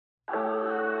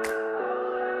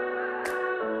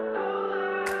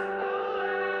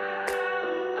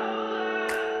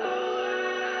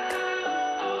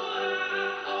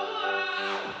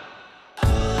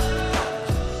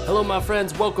Hello, my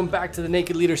friends. Welcome back to the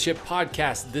Naked Leadership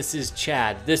Podcast. This is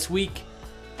Chad. This week,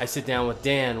 I sit down with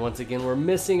Dan. Once again, we're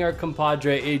missing our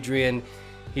compadre, Adrian.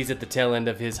 He's at the tail end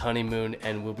of his honeymoon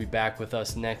and will be back with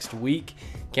us next week.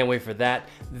 Can't wait for that.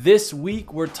 This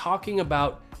week, we're talking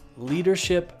about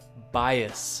leadership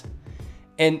bias.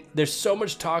 And there's so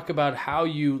much talk about how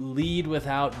you lead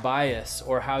without bias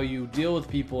or how you deal with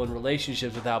people in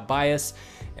relationships without bias.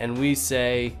 And we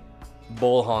say,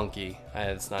 bull honky.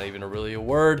 It's not even really a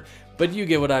word, but you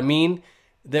get what I mean.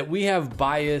 That we have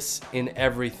bias in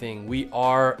everything. We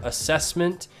are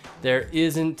assessment. There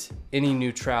isn't any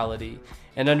neutrality.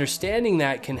 And understanding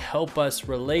that can help us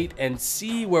relate and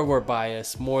see where we're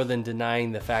biased more than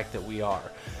denying the fact that we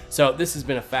are. So this has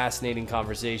been a fascinating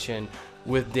conversation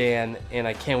with Dan, and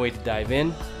I can't wait to dive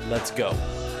in. Let's go.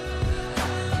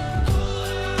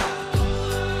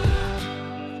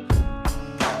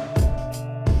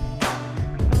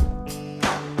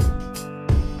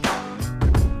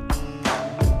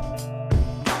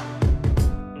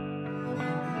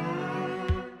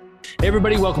 Hey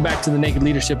everybody, welcome back to the Naked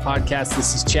Leadership Podcast.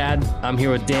 This is Chad. I'm here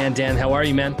with Dan. Dan, how are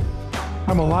you, man?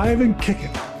 I'm alive and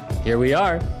kicking. Here we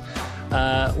are.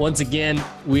 Once again,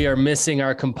 we are missing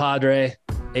our compadre,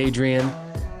 Adrian.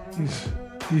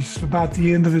 He's about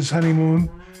the end of his honeymoon,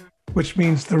 which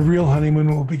means the real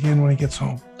honeymoon will begin when he gets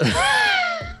home.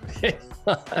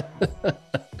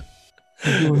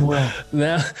 Doing well.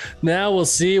 Now we'll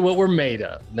see what we're made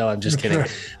of. No, I'm just kidding.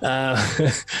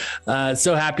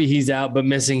 So happy he's out, but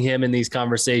missing him in these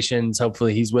conversations.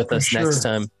 Hopefully he's with us next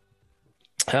time.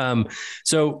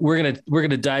 So we're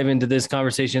gonna dive into this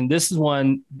conversation. This is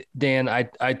one, Dan,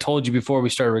 I told you before we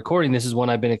started recording, this is one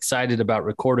I've been excited about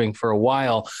recording for a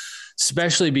while,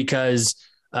 especially because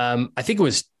I think it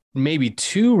was maybe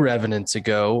 2 revenants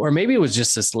ago, or maybe it was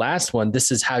just this last one.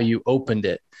 This is how you opened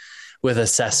it with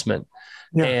assessment.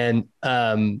 Yeah.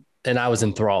 And I was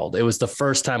enthralled. It was the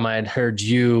first time I had heard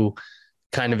you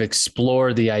kind of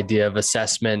explore the idea of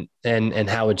assessment and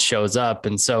how it shows up.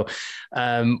 And so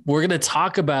we're going to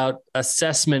talk about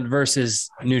assessment versus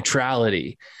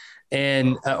neutrality,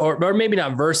 and or maybe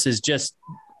not versus, just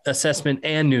assessment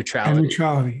and neutrality. And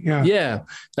neutrality, yeah. Yeah,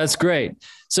 that's great.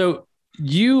 So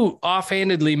you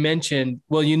offhandedly mentioned,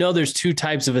 well, there's 2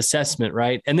 types of assessment,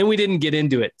 right? And then we didn't get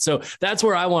into it. So that's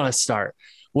where I want to start.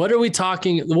 What are we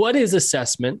talking? What is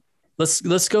assessment?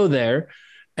 Let's go there.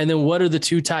 And then what are the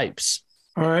 2 types?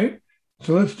 All right.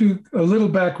 So let's do a little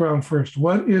background first.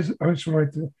 What is, I just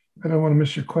want to, I don't want to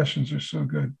miss your questions. They're so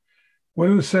good. What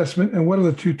is assessment and what are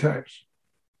the 2 types?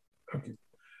 Okay.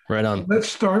 Right on. Let's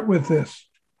start with this.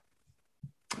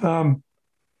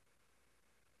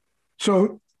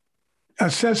 So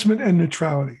assessment and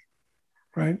neutrality,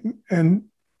 right? And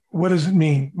what does it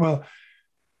mean? Well,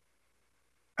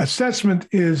 assessment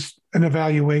is an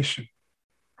evaluation,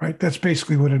 right? That's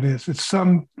basically what it is. It's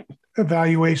some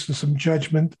evaluation, some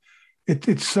judgment.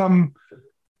 It's some,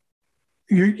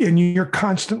 you're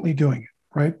constantly doing it,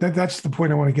 right? That's the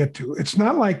point I want to get to. It's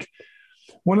not like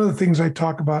one of the things I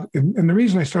talk about, and the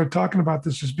reason I started talking about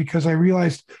this is because I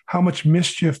realized how much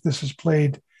mischief this has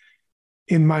played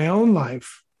in my own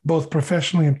life, both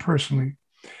professionally and personally,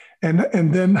 and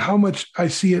then how much I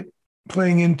see it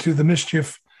playing into the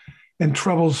mischief and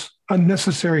troubles,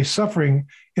 unnecessary suffering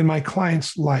in my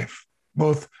client's life,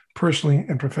 both personally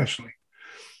and professionally.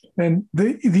 And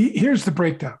here's the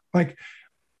breakdown. Like,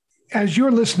 as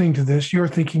you're listening to this, you're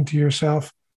thinking to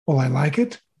yourself, well, I like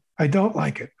it. I don't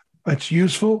like it. It's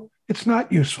useful. It's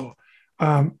not useful.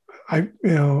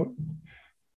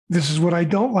 This is what I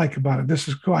don't like about it. This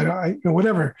is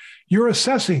whatever. You're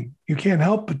assessing. You can't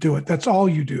help but do it. That's all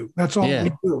you do. That's all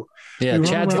we do. Yeah.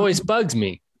 Chad's voice bugs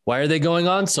me. Why are they going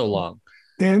on so long?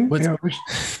 Dan,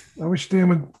 I wish Dan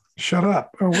would shut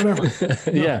up or whatever.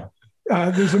 Yeah.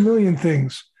 There's a million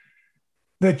things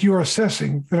that you're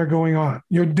assessing that are going on.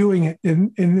 You're doing it.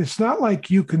 And it's not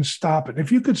like you can stop it.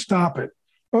 If you could stop it,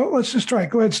 well, let's just try it.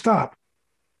 Go ahead, stop.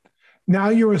 Now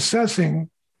you're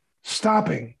assessing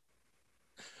stopping.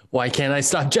 Why can't I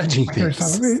stop judging things?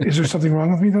 Is there something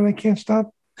wrong with me that I can't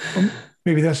stop? Well,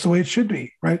 maybe that's the way it should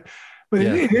be, right? But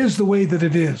it is the way that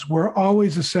it is. We're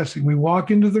always assessing. We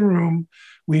walk into the room,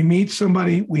 we meet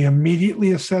somebody, we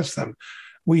immediately assess them.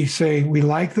 We say we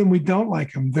like them, we don't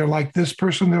like them. They're like this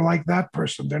person, they're like that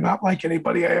person. They're not like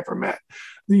anybody I ever met.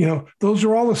 Those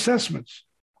are all assessments.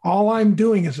 All I'm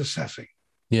doing is assessing.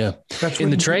 Yeah.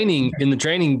 In the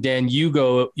training, Dan, you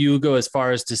go as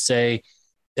far as to say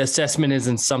assessment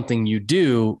isn't something you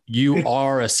do. You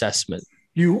are assessment.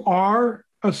 You are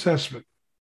assessment.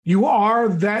 You are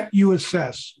that you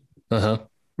assess.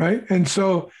 Right. And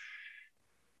so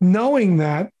knowing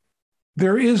that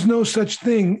there is no such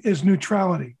thing as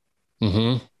neutrality.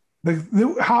 Mm-hmm.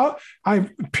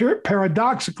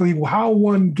 Paradoxically, how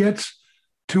one gets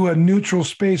to a neutral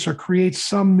space or creates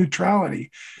some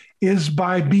neutrality is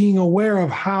by being aware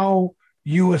of how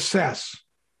you assess.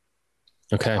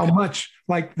 Okay. How much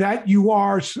like that you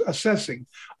are assessing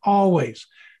always.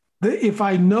 If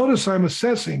I notice I'm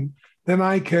assessing, then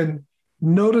I can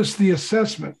notice the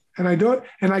assessment, and I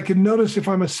can notice if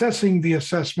I'm assessing the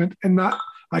assessment and not,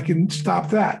 I can stop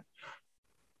that.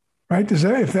 Right?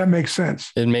 If that makes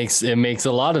sense? It makes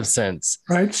a lot of sense.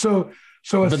 Right.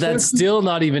 But that's still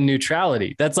not even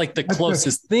neutrality. That's like the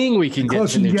closest thing we can get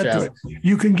to neutrality.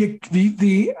 You can get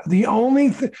the only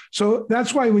thing. So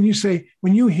that's why when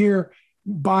you hear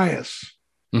bias,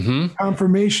 mm-hmm.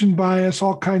 confirmation bias,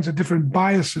 all kinds of different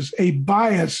biases, a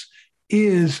bias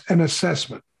is an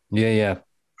assessment. Yeah.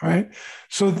 All right.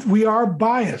 So we are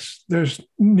biased. There's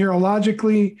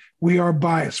neurologically, we are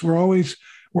biased. We're always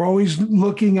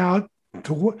looking out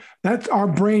to what that's our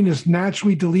brain is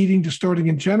naturally deleting, distorting,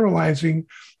 and generalizing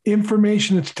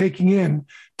information it's taking in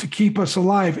to keep us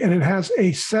alive. And it has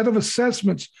a set of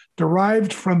assessments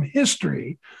derived from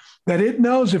history that it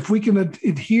knows if we can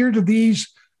adhere to these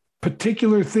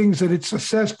particular things that it's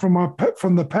assessed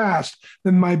from the past,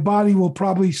 then my body will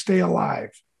probably stay alive.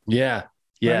 Yeah.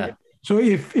 Right? So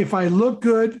if I look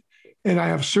good, and I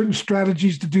have certain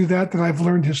strategies to do that I've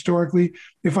learned historically.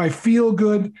 If I feel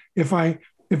good, if I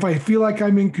feel like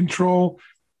I'm in control,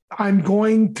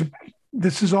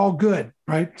 this is all good,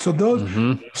 right?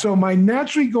 So so my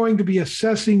naturally going to be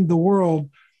assessing the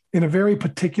world in a very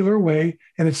particular way.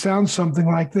 And it sounds something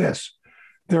like this.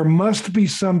 There must be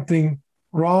something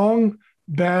wrong,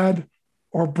 bad,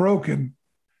 or broken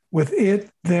with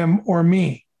it, them, or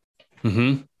me.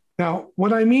 Mm-hmm. Now,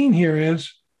 what I mean here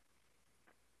is,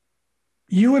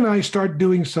 you and I start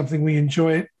doing something, we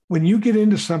enjoy it. When you get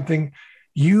into something,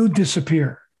 you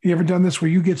disappear. You ever done this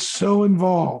where you get so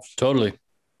involved? Totally.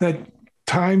 That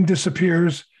time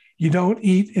disappears. You don't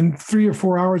eat, and 3 or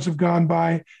 4 hours have gone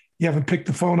by. You haven't picked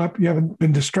the phone up. You haven't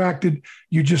been distracted.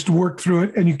 You just worked through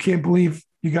it, and you can't believe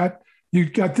you got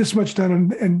this much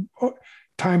done, and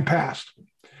time passed.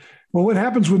 Well, what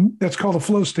happens when that's called a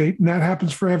flow state, and that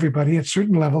happens for everybody at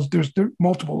certain levels. There's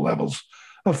multiple levels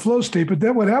of flow state, but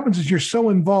then what happens is you're so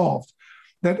involved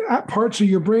that parts of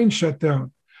your brain shut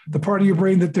down. The part of your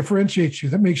brain that differentiates you,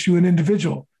 that makes you an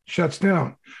individual, shuts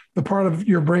down. The part of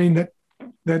your brain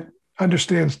that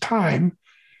understands time,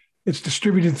 it's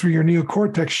distributed through your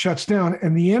neocortex, shuts down,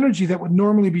 and the energy that would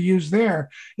normally be used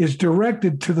there is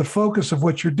directed to the focus of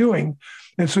what you're doing.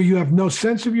 And so you have no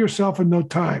sense of yourself and no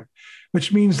time,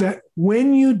 which means that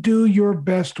when you do your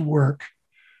best work,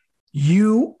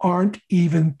 you aren't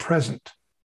even present.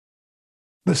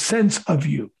 The sense of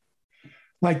you,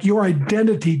 like your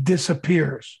identity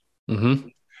disappears. Mm-hmm.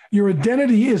 Your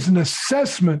identity is an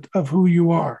assessment of who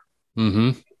you are.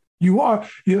 Mm-hmm.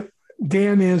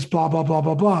 Dan is blah, blah, blah,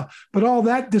 blah, blah. But all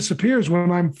that disappears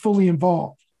when I'm fully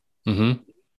involved. Mm-hmm.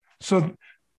 So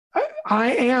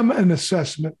I am an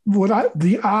assessment. When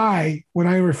I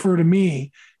refer to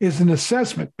me, is an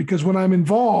assessment, because when I'm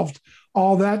involved,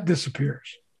 all that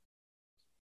disappears.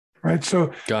 Right.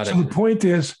 So the point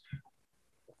is,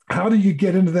 how do you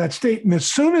get into that state? And as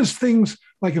soon as things,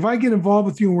 like if I get involved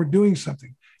with you and we're doing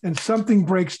something and something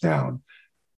breaks down,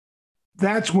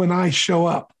 that's when I show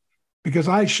up, because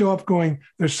I show up going,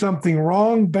 there's something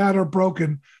wrong, bad, or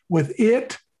broken with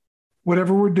it,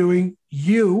 whatever we're doing,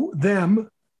 you, them,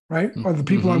 right? Or the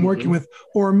people I'm working with,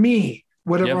 or me,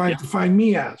 whatever I define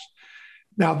me as.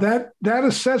 Now that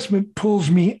assessment pulls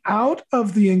me out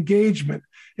of the engagement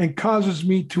and causes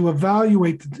me to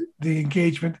evaluate the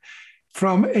engagement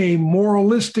from a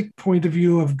moralistic point of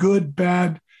view of good,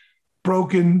 bad,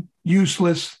 broken,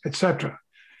 useless, etc.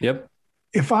 Yep.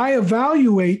 If I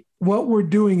evaluate what we're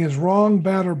doing as wrong,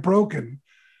 bad, or broken,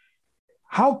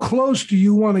 how close do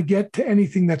you want to get to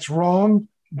anything that's wrong,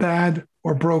 bad,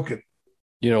 or broken?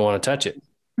 You don't want to touch it.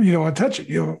 You don't want to touch it.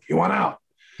 You want out.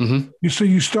 Mm-hmm. So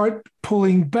you start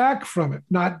pulling back from it,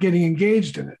 not getting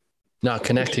engaged in it. Not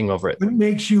connecting over it. It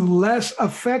makes you less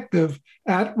effective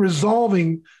at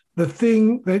resolving the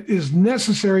thing that is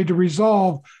necessary to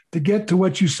resolve to get to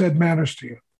what you said matters to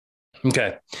you.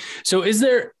 Okay. So is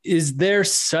there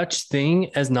such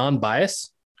thing as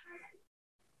non-bias?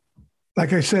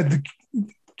 Like I said, the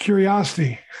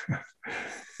curiosity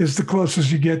is the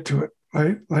closest you get to it,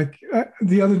 right? Like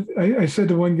I said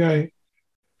to one guy,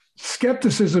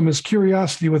 skepticism is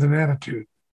curiosity with an attitude.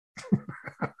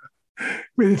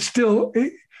 But it's still,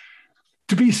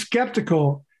 to be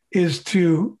skeptical is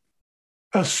to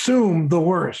assume the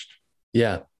worst.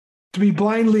 Yeah. To be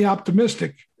blindly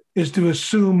optimistic is to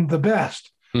assume the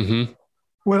best. Mm-hmm.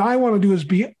 What I want to do is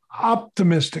be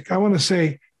optimistic. I want to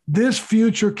say this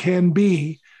future can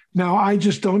be. Now, I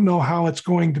just don't know how it's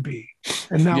going to be.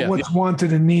 And now what's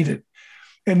wanted and needed.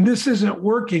 And this isn't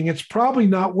working. It's probably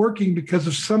not working because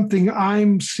of something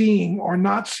I'm seeing or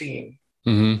not seeing.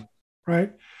 Mm-hmm.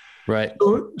 Right. Right.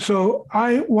 So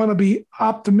I want to be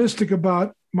optimistic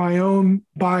about my own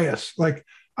bias. Like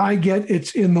I get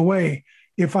it's in the way.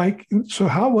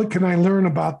 What can I learn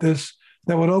about this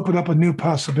that would open up a new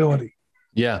possibility?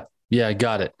 Yeah. Yeah.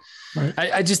 Got it. Right.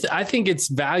 I think it's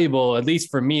valuable, at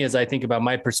least for me, as I think about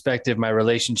my perspective, my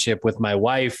relationship with my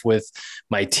wife, with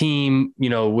my team,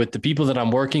 with the people that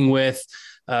I'm working with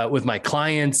my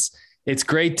clients. It's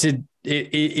great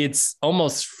it's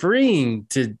almost freeing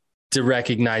to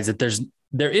recognize that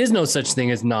there is no such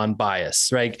thing as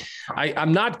non-bias, right?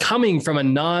 I'm not coming from a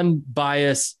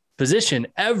non-bias position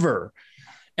ever.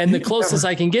 And the closest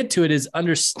I can get to it is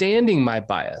understanding my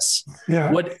bias. Yeah.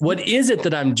 What is it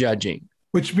that I'm judging?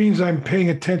 Which means I'm paying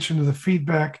attention to the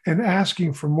feedback and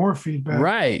asking for more feedback.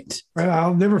 Right.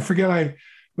 I'll never forget. I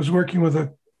was working with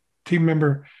a team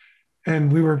member, and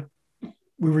we were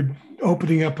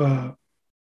opening up a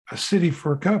city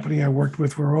for a company I worked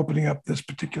with. We were opening up this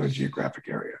particular geographic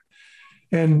area,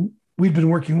 and we'd been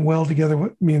working well together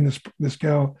with me and this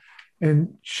gal.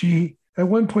 And she, at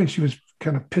one point, she was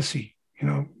kind of pissy,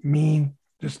 mean,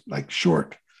 just like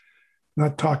short,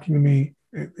 not talking to me.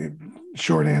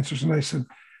 Short answers. And I said,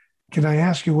 can I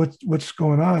ask you what's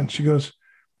going on? She goes,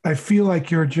 I feel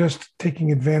like you're just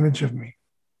taking advantage of me.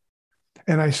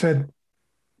 And I said,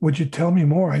 would you tell me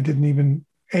more? I didn't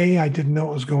know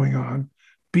what was going on.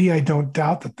 B, I don't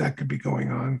doubt that could be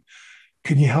going on.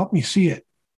 Can you help me see it?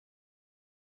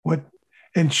 What?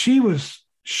 And she was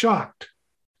shocked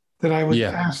that I would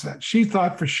ask that. She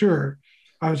thought for sure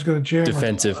I was going to jam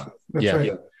defensive. That's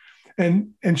right.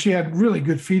 And she had really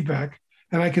good feedback.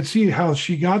 And I could see how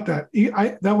she got that.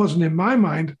 That wasn't in my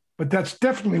mind, but that's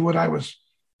definitely what I was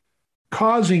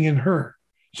causing in her.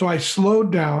 So I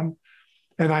slowed down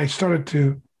and I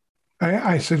started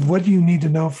I said, what do you need to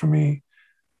know from me?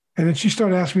 And then she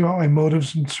started asking me about my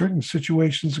motives in certain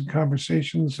situations and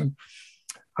conversations. And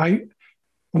at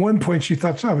one point she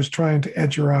thought I was trying to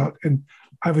edge her out, and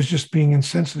I was just being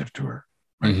insensitive to her.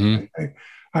 Right? Mm-hmm.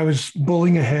 I was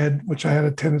bullying ahead, which I had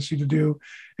a tendency to do.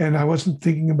 And I wasn't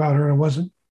thinking about her. I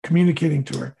wasn't communicating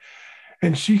to her.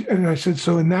 And I said,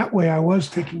 so in that way, I was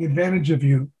taking advantage of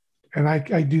you. And I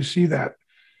do see that.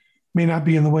 May not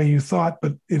be in the way you thought,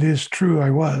 but it is true. I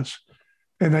was.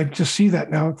 And I just see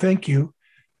that now. Thank you.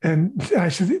 And I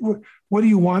said, what do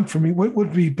you want from me? What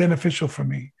would be beneficial for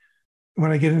me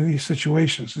when I get into these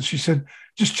situations? And she said,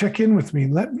 just check in with me.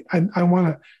 I want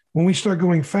to, when we start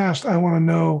going fast, I want to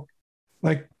know,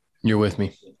 like, you're with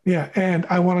me. Yeah. And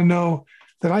I want to know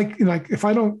that if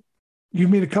I don't,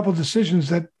 you've made a couple of decisions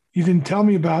that you didn't tell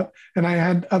me about, and I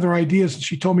had other ideas, and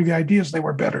she told me the ideas, they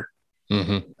were better.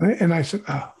 Mm-hmm. And I said,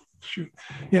 oh, shoot.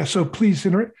 Yeah. So please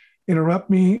interrupt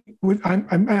me.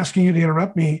 I'm asking you to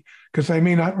interrupt me because I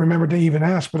may not remember to even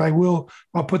ask, but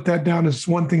I'll put that down as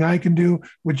one thing I can do.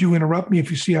 Would you interrupt me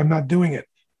if you see I'm not doing it?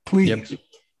 Please. Yep.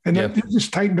 And that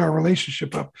just tightened our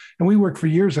relationship up. And we worked for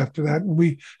years after that. And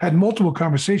we had multiple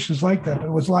conversations like that. But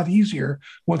it was a lot easier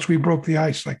once we broke the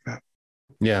ice like that.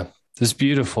 Yeah, that's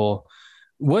beautiful.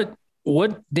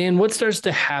 Dan, what starts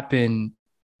to happen?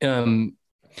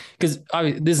 Because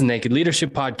this is a Naked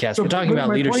Leadership podcast. We're talking about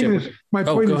leadership. My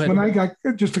point is when I got,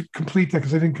 just to complete that,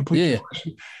 because I didn't complete the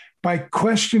question, by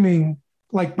questioning,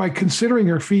 like by considering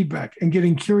her feedback and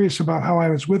getting curious about how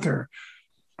I was with her,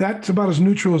 that's about as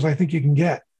neutral as I think you can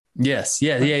get. Yes.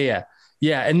 Yeah.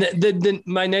 And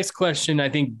my next question, I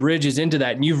think, bridges into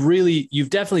that. And you've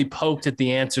definitely poked at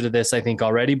the answer to this, I think,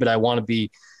 already, but I want to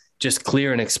be just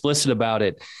clear and explicit about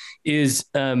it. Is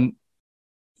so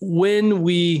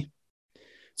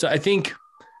I think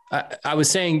I was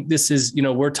saying this is,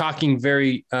 we're talking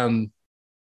very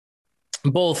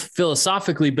both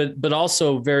philosophically, but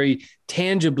also very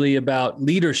tangibly about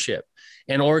leadership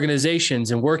and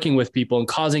organizations and working with people and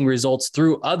causing results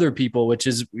through other people, which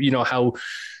is, how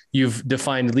you've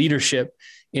defined leadership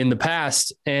in the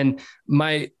past. And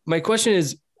my question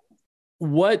is,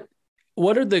 what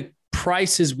are the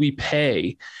prices we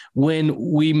pay when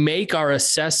we make our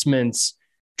assessments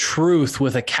truth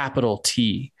with a capital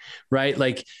T, right?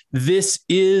 Like, this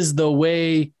is the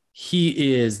way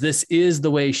he is. This is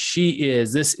the way she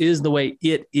is. This is the way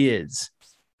it is.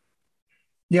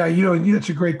 Yeah, that's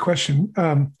a great question.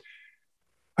 I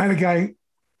had a guy,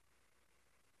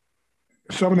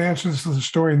 so I'm going to answer this as a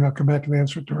story and I'll come back and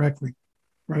answer it directly,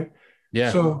 right?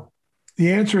 Yeah. So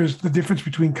the answer is the difference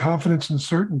between confidence and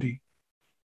certainty,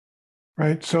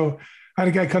 right? So I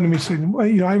had a guy come to me and say,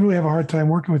 well, I really have a hard time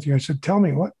working with you. I said, tell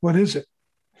me, what is it?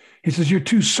 He says, you're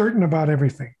too certain about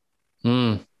everything.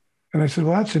 Mm. And I said,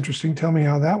 well, that's interesting. Tell me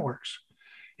how that works.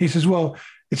 He says, well,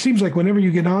 it seems like whenever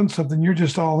you get on something, you're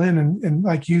just all in and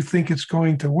like you think it's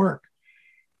going to work.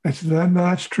 I said, no,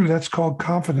 that's true. That's called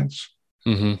confidence.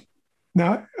 Mm-hmm.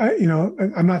 Now,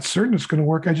 I'm not certain it's going to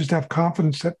work. I just have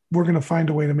confidence that we're going to find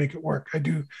a way to make it work. I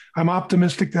do. I'm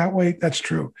optimistic that way. That's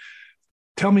true.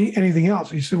 Tell me anything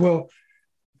else. He said, well,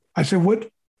 I said, what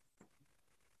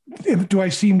do I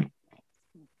seem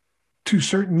too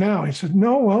certain now? He said,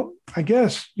 no, well, I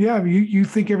guess, yeah, you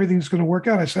think everything's going to work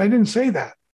out. I said, I didn't say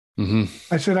that.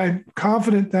 Mm-hmm. I said, I'm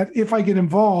confident that if I get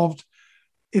involved,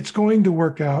 it's going to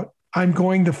work out. I'm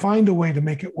going to find a way to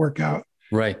make it work out.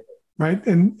 Right. Right.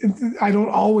 And I don't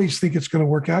always think it's going to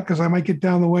work out because I might get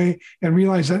down the way and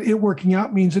realize that it working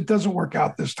out means it doesn't work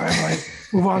out this time. I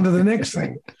move on to the next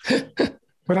thing.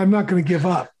 But I'm not going to give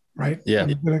up. Right. Yeah.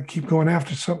 I'm going to keep going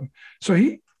after something. So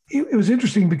it was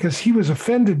interesting because he was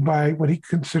offended by what he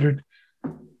considered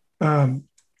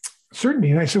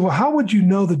certainty. And I said, well, how would you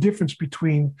know the difference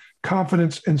between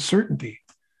confidence and certainty?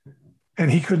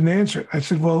 And he couldn't answer it. I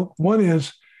said, well, one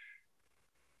is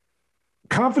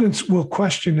confidence will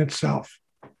question itself.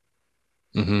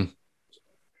 Mm-hmm.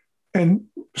 And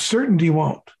certainty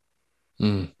won't.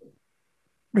 Mm.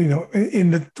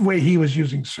 In the way he was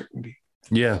using certainty.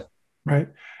 Yeah. Right.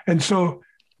 And so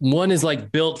one is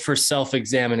like built for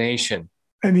self-examination.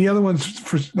 And the other one's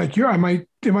for like, am I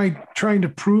trying to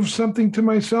prove something to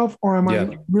myself or am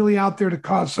I really out there to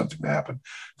cause something to happen?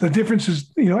 The difference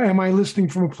is, am I listening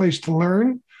from a place to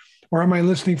learn or am I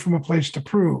listening from a place to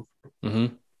prove?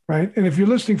 Mm-hmm. Right. And if you're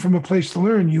listening from a place to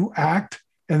learn, you act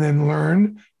and then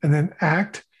learn and then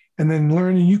act and then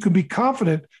learn. And you can be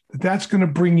confident that that's going to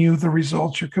bring you the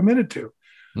results you're committed to.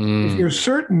 If you're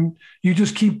certain, you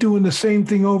just keep doing the same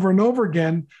thing over and over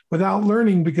again without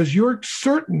learning because you're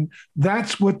certain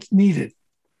that's what's needed.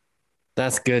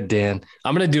 That's good, Dan.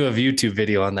 I'm going to do a YouTube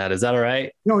video on that. Is that all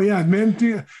right? Oh, yeah,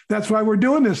 man. That's why we're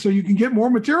doing this, so you can get more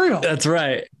material. That's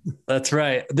right. That's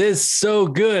right. This is so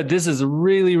good. This is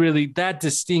really, really, that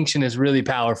distinction is really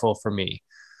powerful for me.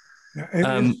 Yeah,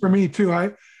 and for me, too.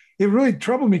 It really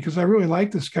troubled me because I really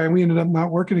liked this guy. We ended up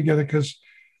not working together because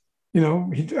I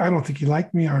don't think he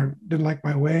liked me or didn't like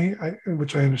my way,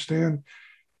 which I understand.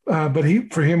 But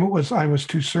for him, I was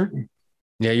too certain.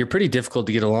 Yeah, you're pretty difficult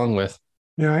to get along with.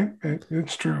 Yeah,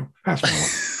 it's true. That's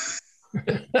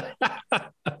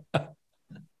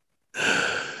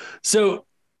So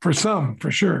for some,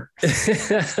 for sure.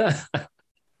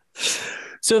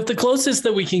 So if the closest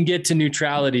that we can get to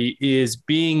neutrality is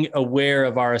being aware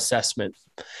of our assessment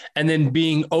and then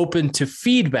being open to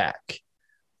feedback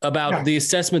about the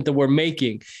assessment that we're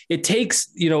making, it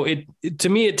takes, to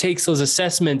me, it takes those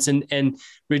assessments and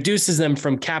reduces them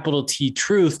from capital T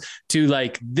truth to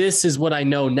like, this is what I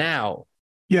know now.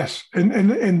 Yes.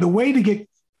 And the way to get,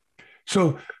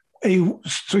 so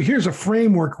here's a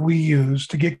framework we use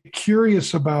to get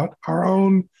curious about our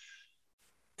own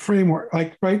framework,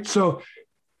 right? So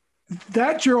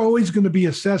that you're always going to be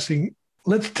assessing,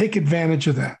 let's take advantage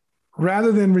of that.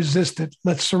 Rather than resist it,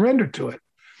 let's surrender to it.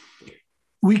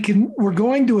 We're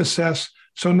going to assess.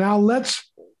 So now let's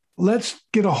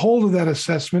get a hold of that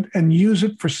assessment and use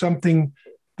it for something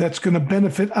that's going to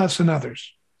benefit us and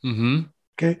others. Mm-hmm.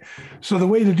 Okay. So the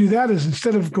way to do that is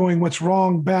instead of going, what's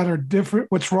wrong, bad, or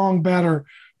different, what's wrong, bad, or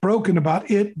broken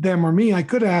about it, them, or me, I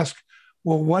could ask,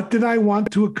 well, what did I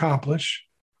want to accomplish?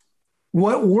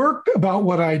 What worked about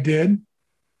what I did?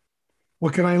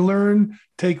 What can I learn,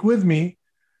 take with me?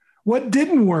 What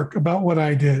didn't work about what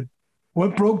I did?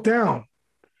 What broke down?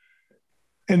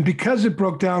 And because it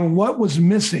broke down, what was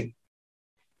missing?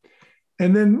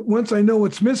 And then once I know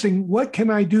what's missing, what can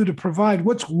I do to provide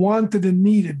what's wanted and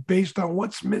needed based on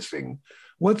what's missing?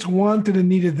 What's wanted and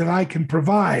needed that I can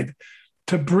provide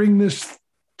to bring this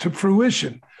to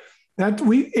fruition?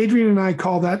 Adrian and I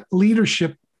call that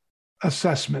leadership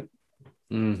assessment.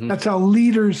 Mm-hmm. That's how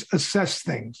leaders assess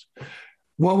things.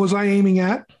 What was I aiming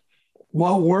at?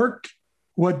 What worked?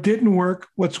 What didn't work?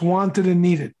 What's wanted and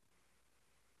needed?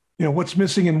 What's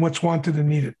missing and what's wanted and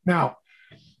needed. Now,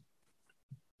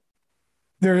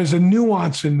 there is a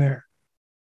nuance in there.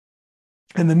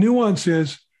 And the nuance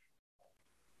is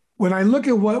when I look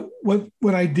at what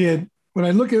I did, when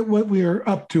I look at what we are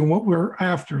up to and what we're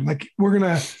after, like we're going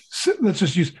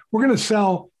to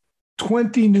sell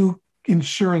 20 new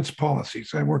insurance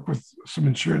policies. I work with some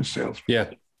insurance sales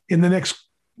in the next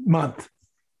month.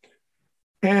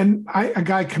 And a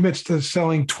guy commits to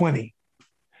selling 20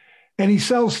 and he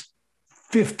sells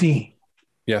 15.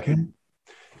 Yeah. Okay?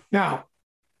 Now,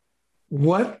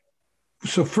 what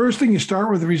So first thing, you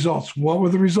start with the results. What were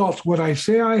the results? What I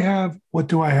say I have, what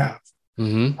do I have?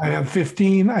 I have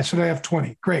 15. I said I have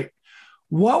 20. Great.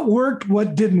 What worked?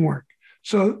 What didn't work?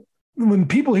 So when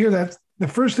people hear that, the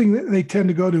first thing that they tend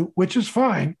to go to, which is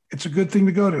fine, it's a good thing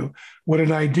to go to. What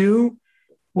did I do?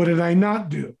 What did I not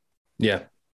do? Yeah.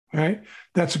 Right.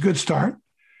 That's a good start.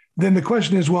 Then the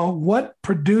question is, well, what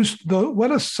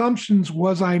assumptions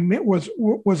was I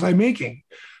making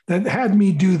that had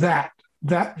me do that,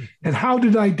 and how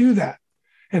did I do that?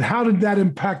 And how did that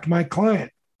impact my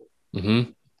client?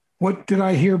 What did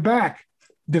I hear back?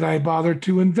 Did I bother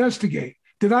to investigate?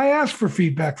 Did I ask for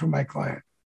feedback from my client?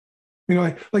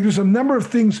 Like there's a number of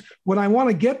things. What I want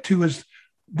to get to is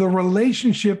the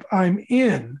relationship I'm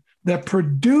in that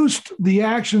produced the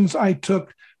actions I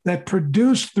took, that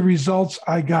produced the results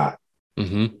I got.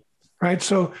 Right.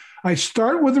 So I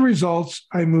start with the results,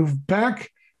 I move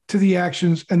back to the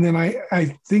actions, and then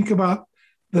I think about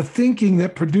the thinking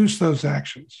that produced those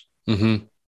actions.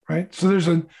 Right. So there's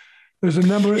a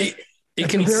number. It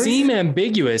can seem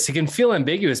ambiguous. It can feel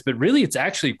ambiguous, but really it's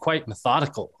actually quite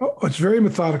methodical. Oh, it's very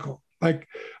methodical. Like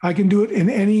I can do it in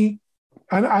any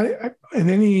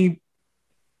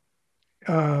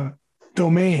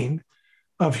domain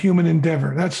of human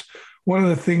endeavor. That's one of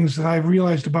the things that I've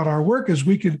realized about our work is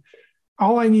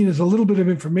all I need is a little bit of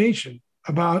information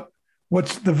about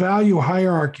what's the value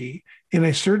hierarchy in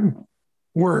a certain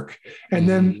work. And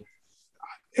then,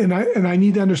 I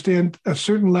need to understand a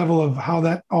certain level of how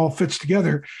that all fits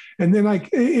together. And then I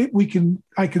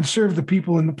can serve the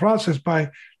people in the process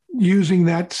by using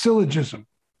that syllogism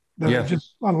that I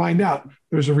just lined out.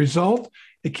 There's a result.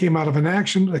 It came out of an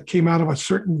action that came out of a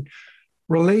certain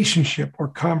relationship or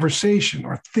conversation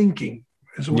or thinking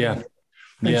as well.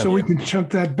 So we can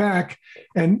chunk that back.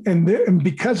 And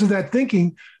because of that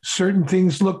thinking, certain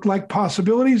things looked like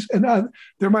possibilities. And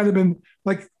there might have been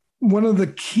like one of the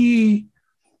key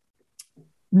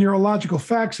neurological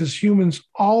facts is humans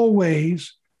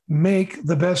always make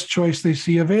the best choice they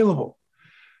see available.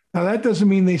 Now, that doesn't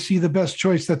mean they see the best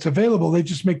choice that's available. They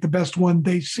just make the best one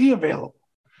they see available.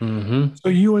 So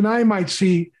you and I might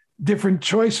see different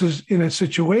choices in a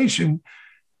situation.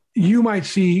 You might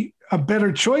see a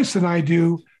better choice than I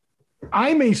do.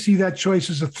 I may see that choice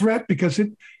as a threat because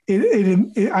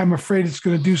I'm afraid it's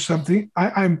going to do something.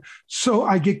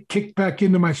 I get kicked back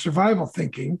into my survival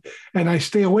thinking, and I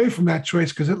stay away from that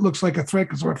choice because it looks like a threat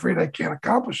because I'm afraid I can't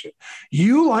accomplish it.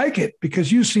 You like it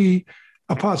because you see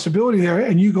a possibility there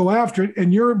and you go after it,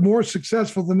 and you're more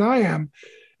successful than I am,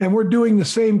 and we're doing the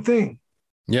same thing.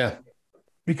 Yeah.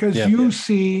 Because you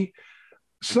see,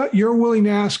 you're willing to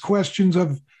ask questions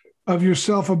of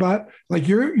yourself about, like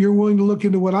you're willing to look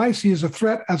into what I see as a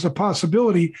threat, as a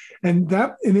possibility, and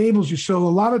that enables you. So a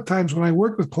lot of times when I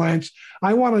work with clients,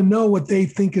 I want to know what they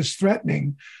think is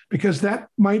threatening, because that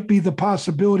might be the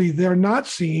possibility they're not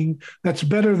seeing that's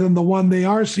better than the one they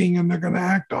are seeing and they're going to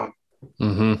act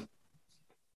on.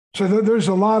 So there's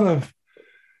a lot of,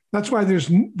 that's why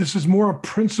this is more a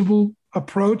principled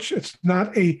approach. It's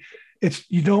not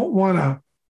you don't want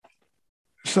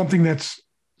something that's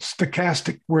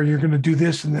stochastic where you're going to do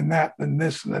this and then that and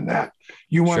this and then that.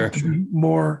 You want it to be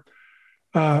more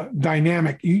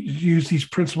dynamic. You use these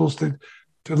principles to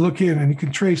look in, and you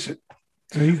can trace it.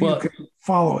 So you can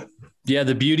follow it. Yeah,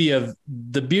 the beauty of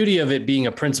it being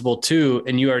a principle too,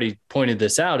 and you already pointed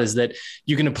this out, is that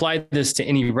you can apply this to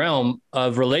any realm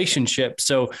of relationship.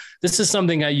 So this is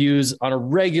something I use on a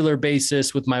regular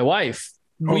basis with my wife,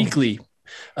 weekly.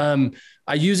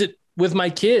 I use it with my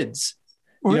kids.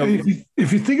 Well,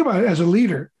 if you think about it as a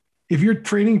leader, if you're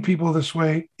training people this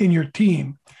way in your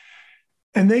team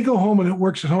and they go home and it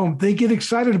works at home, they get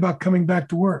excited about coming back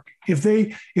to work. If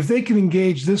they can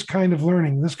engage this kind of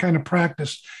learning, this kind of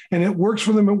practice, and it works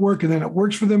for them at work, and then it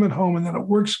works for them at home, and then it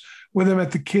works with them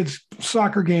at the kids'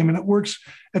 soccer game, and it works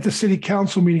at the city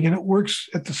council meeting, and it works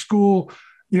at the school,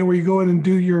 where you go in and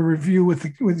do your review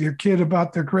with your kid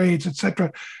about their grades, et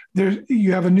cetera.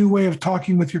 You have a new way of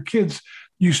talking with your kids.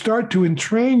 You start to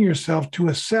entrain yourself to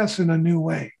assess in a new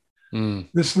way.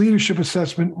 This leadership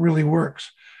assessment really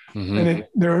works. And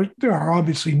there are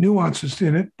obviously nuances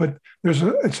in it, but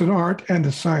it's an art and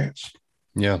a science.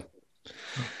 Yeah.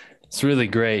 It's really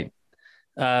great.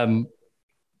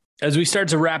 As we start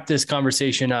to wrap this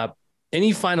conversation up,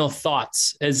 any final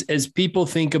thoughts as people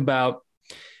think about,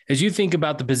 as you think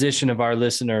about the position of our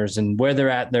listeners and where they're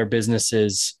at in their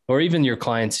businesses, or even your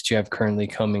clients that you have currently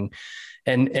coming,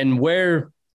 and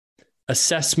where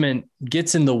assessment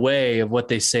gets in the way of what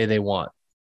they say they want,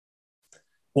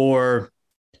 or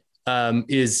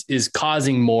is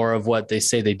causing more of what they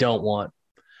say they don't want?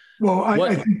 Well,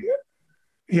 I think,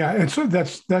 and so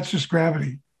that's just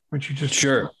gravity. which you just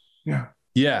sure. Yeah.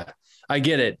 Yeah, I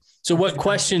get it. So what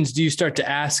questions do you start to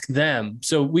ask them?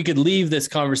 So we could leave this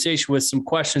conversation with some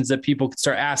questions that people could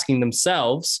start asking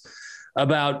themselves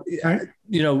about, Right.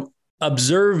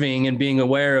 observing and being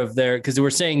aware of because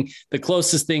we're saying the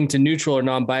closest thing to neutral or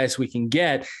non-biased we can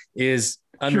get is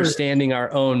understanding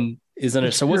our own.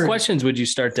 So what questions would you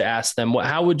start to ask them?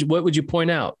 What would you point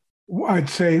out? I'd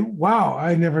say, wow,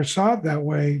 I never saw it that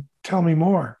way. Tell me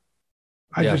more.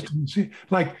 I just didn't see.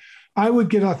 Like, I would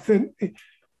get authentic.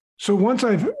 So once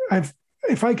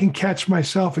if I can catch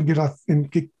myself and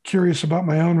get curious about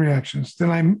my own reactions, then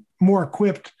I'm more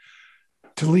equipped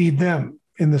to lead them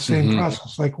in the same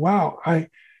process. Like, wow,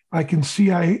 I can see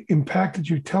I impacted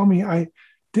you. Tell me, I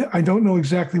don't know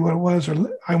exactly what it was,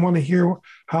 or I want to hear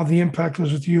how the impact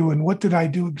was with you, and what did I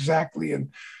do exactly,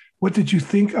 and what did you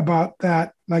think about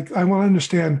that? Like, I want to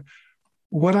understand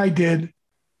what I did,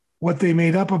 what they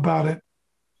made up about it,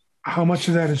 how much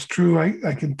of that is true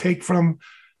I can take from,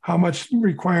 how much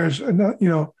requires,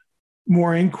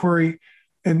 more inquiry,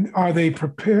 and are they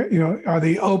prepared? Are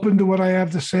they open to what I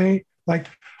have to say? Like,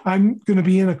 I'm going to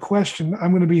be in a question. I'm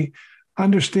going to be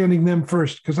understanding them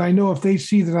first, because I know if they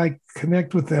see that I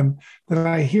connect with them, that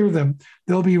I hear them,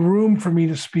 there'll be room for me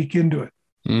to speak into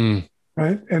it.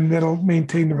 Right. And that'll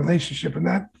maintain the relationship. And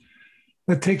that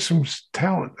takes some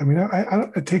talent. I mean,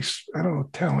 it takes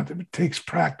talent. It takes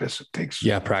practice. It takes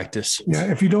practice.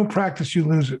 Yeah. If you don't practice, you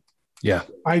lose it. Yeah.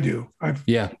 I do.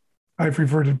 I've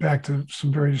reverted back to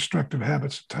some very destructive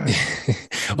habits at times.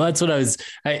 Well, that's what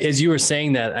as you were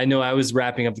saying that, I know I was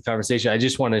wrapping up the conversation. I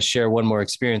just want to share one more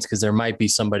experience, because there might be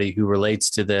somebody who relates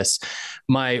to this.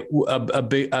 A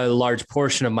large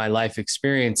portion of my life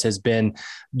experience has been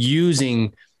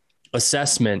using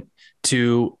assessment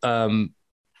to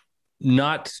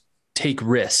not take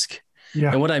risk.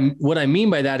 Yeah. And what I mean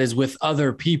by that is with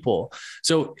other people.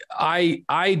 So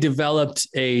I developed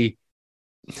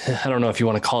I don't know if you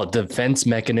want to call it defense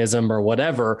mechanism or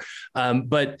whatever,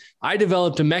 but I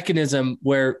developed a mechanism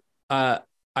where I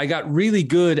got really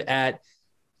good at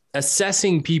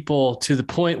assessing people to the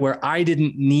point where I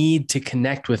didn't need to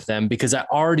connect with them because I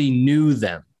already knew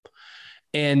them.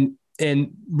 And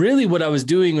really what I was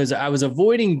doing was I was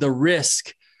avoiding the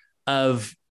risk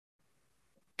of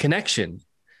connection,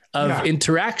 of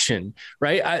interaction,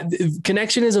 right?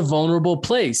 Connection is a vulnerable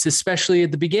place, especially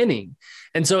at the beginning.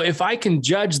 And so if I can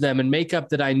judge them and make up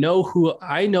that I know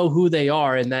who they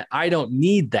are and that I don't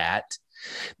need that,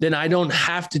 then I don't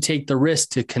have to take the risk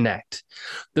to connect.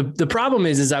 The problem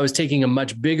is I was taking a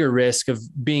much bigger risk of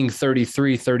being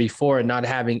 33, 34 and not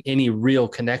having any real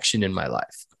connection in my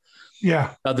life.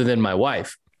 Yeah. Other than my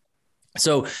wife.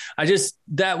 So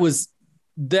that was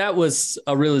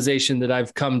a realization that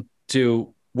I've come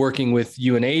to working with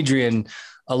you and Adrian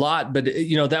a lot, but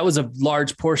that was a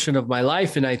large portion of my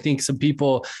life. And I think some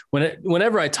people,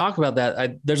 whenever I talk about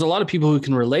that, there's a lot of people who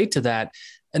can relate to that,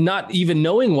 and not even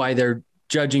knowing why they're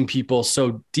judging people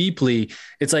so deeply.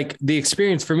 It's like the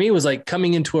experience for me was like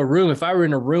coming into a room. If I were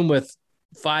in a room with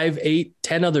 5, 8,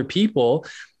 10 other people,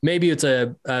 maybe it's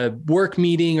a work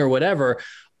meeting or whatever,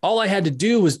 all I had to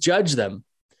do was judge them.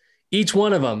 Each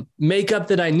one of them, make up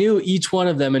that I knew each one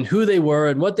of them and who they were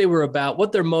and what they were about,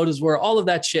 what their motives were, all of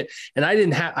that shit. And I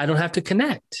don't have to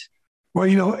connect.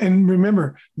 Well, and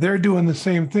remember, they're doing the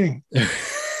same thing,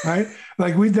 right?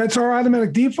 Like that's our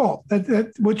automatic default.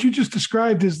 That what you just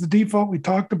described is the default we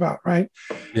talked about, right?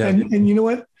 Yeah. And you know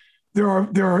what? There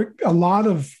are a lot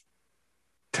of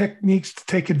techniques to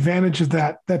take advantage of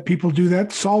that people do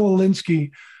that. Saul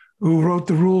Alinsky, who wrote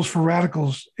The Rules for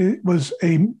Radicals, it was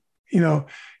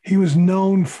he was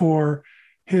known for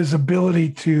his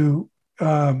ability to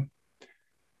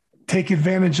take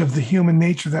advantage of the human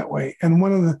nature that way. And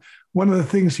one of the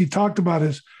things he talked about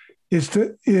is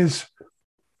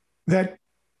that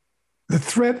the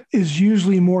threat is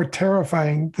usually more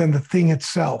terrifying than the thing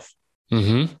itself.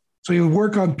 Mm-hmm. So you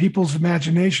work on people's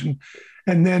imagination,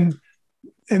 and then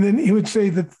he would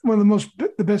say that one of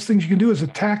the best things you can do is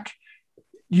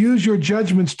use your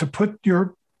judgments to put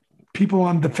your people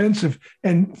on defensive,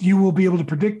 and you will be able to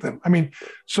predict them. I mean,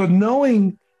 so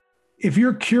knowing if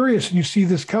you're curious and you see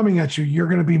this coming at you, you're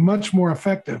going to be much more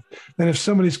effective than if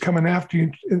somebody's coming after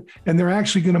you and they're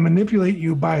actually going to manipulate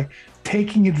you by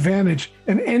taking advantage.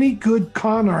 And any good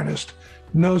con artist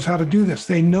knows how to do this.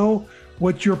 They know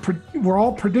we're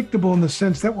all predictable in the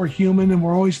sense that we're human and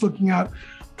we're always looking out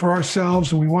for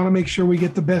ourselves and we want to make sure we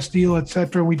get the best deal, et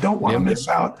cetera. We don't want to miss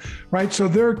out, right? So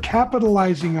they're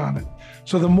capitalizing on it.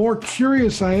 So the more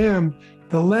curious I am,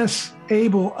 the less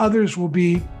able others will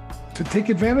be to take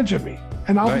advantage of me.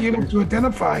 And I'll be able to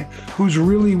identify who's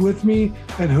really with me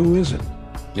and who isn't.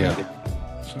 Yeah.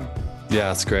 Yeah,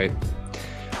 that's great.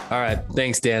 All right.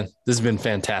 Thanks, Dan. This has been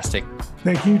fantastic.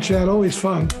 Thank you, Chad. Always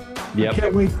fun. Yep. I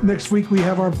can't wait. Next week, we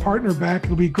have our partner back.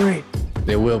 It'll be great.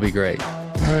 It will be great.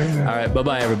 All right. All right.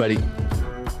 Bye-bye, everybody.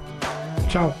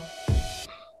 Ciao.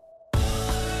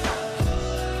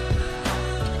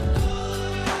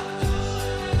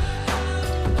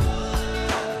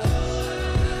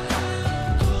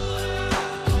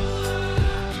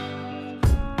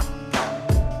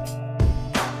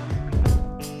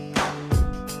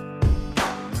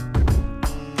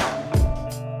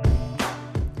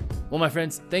 Well, my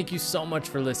friends, thank you so much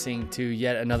for listening to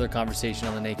yet another conversation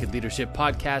on the Naked Leadership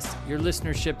Podcast. Your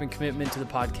listenership and commitment to the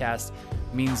podcast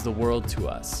means the world to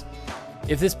us.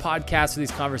 If this podcast or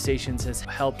these conversations has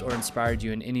helped or inspired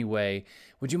you in any way,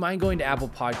 would you mind going to Apple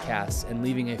Podcasts and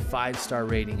leaving a 5-star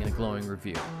rating and a glowing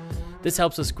review? This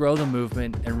helps us grow the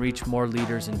movement and reach more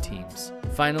leaders and teams.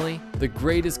 Finally, the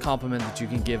greatest compliment that you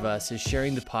can give us is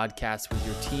sharing the podcast with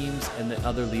your teams and the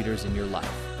other leaders in your life.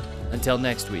 Until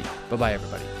next week, bye-bye,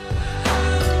 everybody.